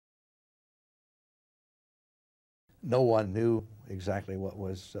No one knew exactly what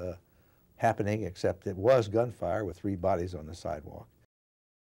was happening, except it was gunfire with 3 bodies on the sidewalk.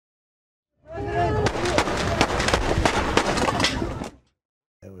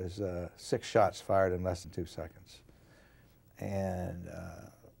 It was 6 shots fired in less than 2 seconds. And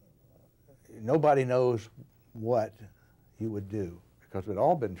nobody knows what you would do, because we'd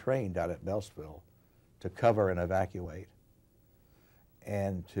all been trained out at Beltsville to cover and evacuate.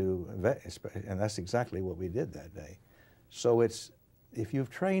 And that's exactly what we did that day. So it's, if you've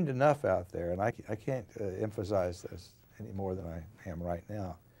trained enough out there, and I can't emphasize this any more than I am right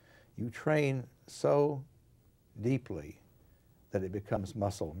now, you train so deeply that it becomes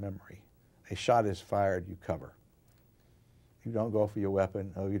muscle memory. A shot is fired, you cover. You don't go for your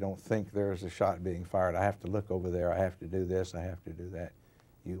weapon. Oh, you don't think there's a shot being fired. I have to look over there. I have to do this. I have to do that.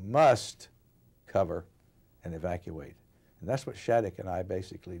 You must cover and evacuate. And that's what Shattuck and I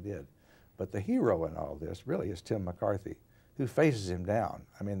basically did. But the hero in all this really is Tim McCarthy, who faces him down.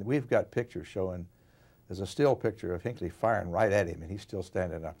 I mean, we've got pictures showing, there's a still picture of Hinckley firing right at him, and he's still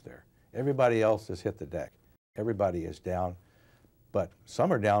standing up there. Everybody else has hit the deck. Everybody is down, but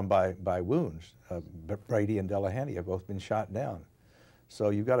some are down by wounds. Brady and Delahanty have both been shot down. So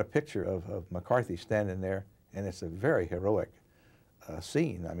you've got a picture of McCarthy standing there, and it's a very heroic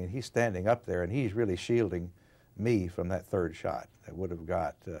scene. I mean, he's standing up there, and he's really shielding me from that 3rd shot that would have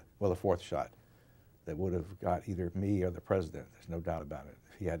got, well, the 4th shot that would have got either me or the president. There's no doubt about it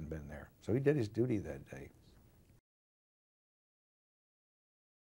if he hadn't been there. So he did his duty that day.